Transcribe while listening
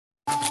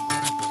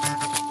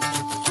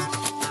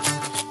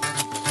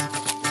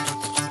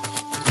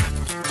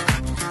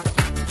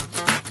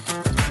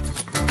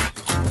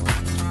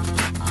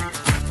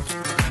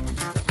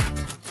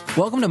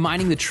Welcome to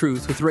Mining the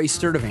Truth with Ray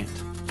Sturdivant.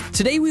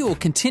 Today we will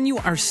continue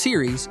our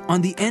series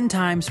on the end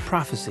times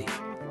prophecy.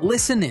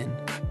 Listen in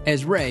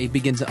as Ray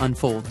begins to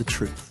unfold the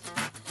truth.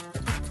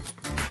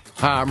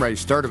 Hi, I'm Ray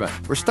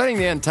Sturdivant. We're studying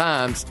the end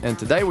times, and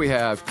today we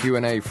have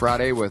Q&A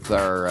Friday with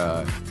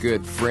our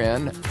good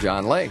friend,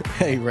 John Lake.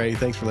 Hey, Ray,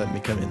 thanks for letting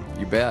me come in.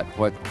 You bet.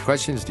 What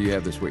questions do you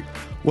have this week?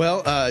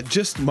 Well,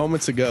 just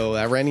moments ago,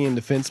 Iranian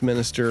defense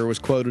minister was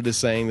quoted as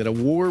saying that a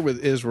war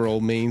with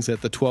Israel means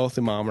that the 12th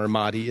Imam or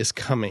Mahdi is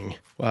coming.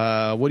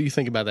 What do you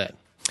think about that?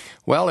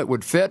 Well, it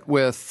would fit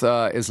with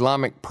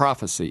Islamic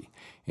prophecy.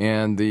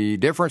 And the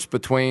difference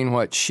between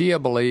what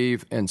Shia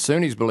believe and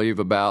Sunnis believe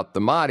about the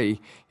Mahdi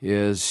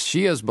is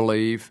Shias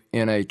believe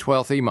in a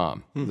 12th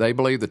Imam. They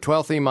believe the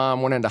 12th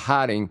Imam went into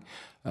hiding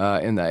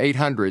in the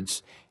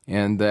 800s,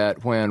 and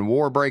that when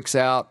war breaks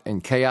out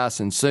and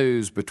chaos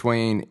ensues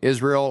between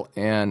Israel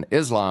and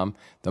Islam,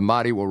 the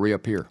Mahdi will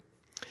reappear.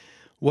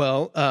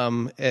 Well,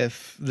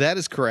 if that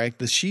is correct,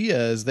 the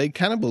Shias, they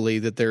kind of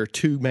believe that there are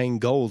two main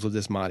goals of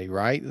this Mahdi,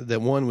 right?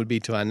 That one would be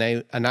to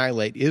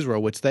annihilate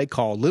Israel, which they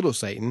call Little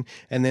Satan,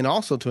 and then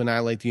also to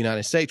annihilate the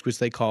United States, which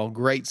they call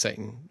Great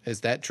Satan. Is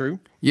that true?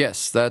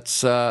 Yes,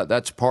 that's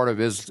part of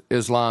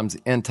Islam's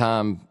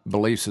end-time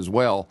beliefs as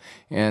well.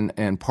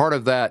 And part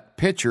of that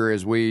picture,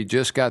 as we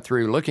just got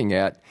through looking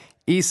at,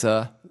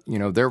 Isa,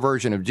 their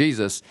version of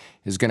Jesus,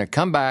 is going to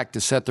come back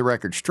to set the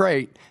record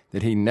straight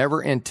that he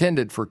never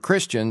intended for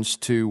Christians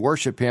to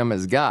worship him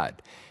as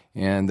God,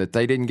 and that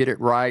they didn't get it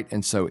right.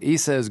 And so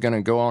Isa is going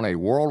to go on a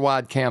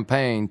worldwide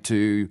campaign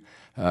to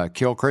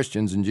kill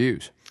Christians and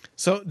Jews.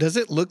 So does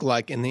it look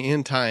like in the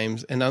end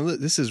times, and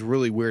this is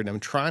really weird, I'm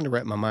trying to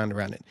wrap my mind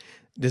around it,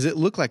 does it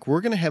look like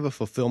we're going to have a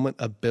fulfillment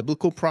of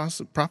biblical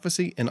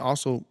prophecy and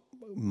also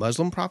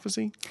Muslim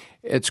prophecy?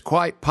 It's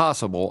quite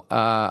possible.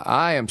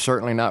 I am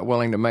certainly not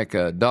willing to make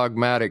a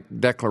dogmatic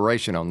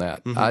declaration on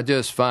that. I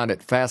just find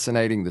it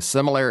fascinating, the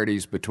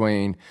similarities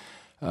between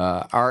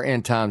our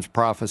end times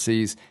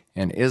prophecies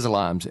and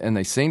Islam's, and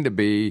they seem to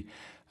be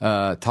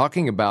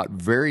talking about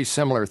very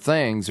similar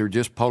things. They're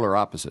just polar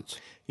opposites.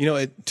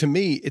 To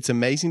me, it's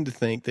amazing to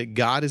think that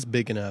God is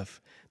big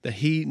enough that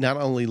he not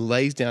only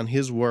lays down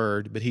his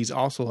word, but he's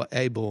also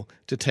able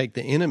to take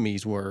the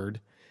enemy's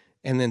word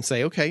and then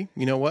say, okay,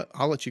 you know what?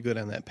 I'll let you go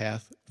down that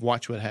path.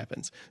 Watch what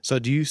happens. So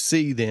do you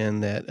see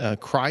then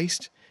that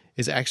Christ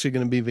is actually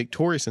going to be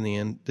victorious in the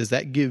end? Does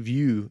that give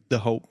you the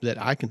hope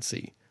that I can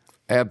see?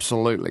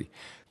 Absolutely.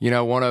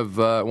 One of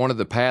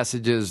the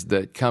passages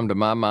that come to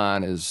my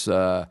mind is,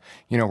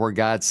 where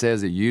God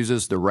says he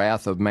uses the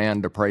wrath of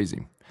man to praise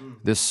him.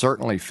 This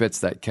certainly fits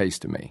that case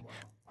to me,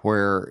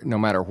 where no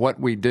matter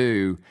what we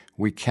do,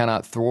 we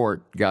cannot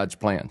thwart God's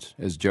plans,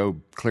 as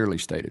Job clearly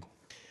stated.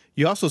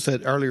 You also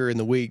said earlier in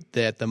the week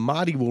that the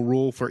Mahdi will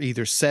rule for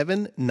either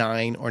 7,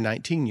 9, or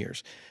 19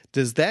 years.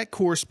 Does that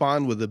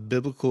correspond with the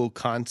biblical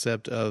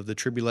concept of the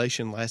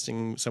tribulation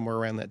lasting somewhere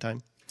around that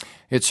time?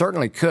 It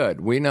certainly could.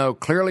 We know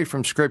clearly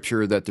from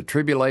Scripture that the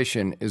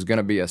tribulation is going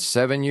to be a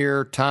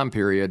 7-year time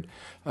period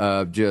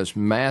of just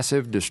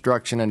massive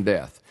destruction and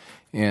death,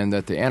 and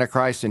that the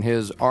Antichrist and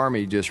his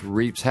army just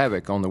reaps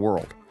havoc on the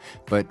world.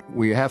 But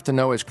we have to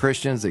know as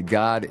Christians that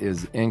God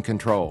is in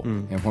control.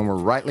 And when we're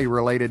rightly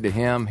related to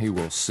him, he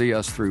will see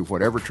us through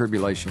whatever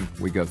tribulation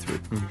we go through.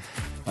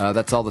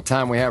 That's all the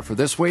time we have for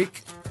this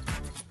week.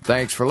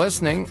 Thanks for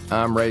listening.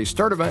 I'm Ray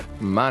Sturdivant,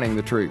 Mining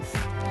the Truth.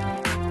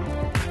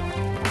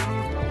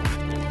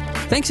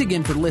 Thanks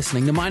again for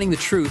listening to Mining the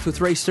Truth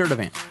with Ray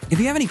Sturdivant. If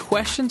you have any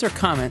questions or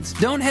comments,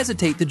 don't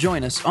hesitate to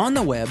join us on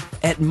the web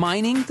at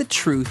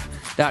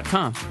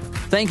miningthetruth.com.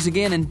 Thanks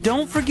again, and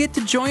don't forget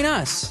to join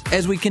us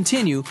as we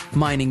continue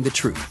mining the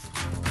truth.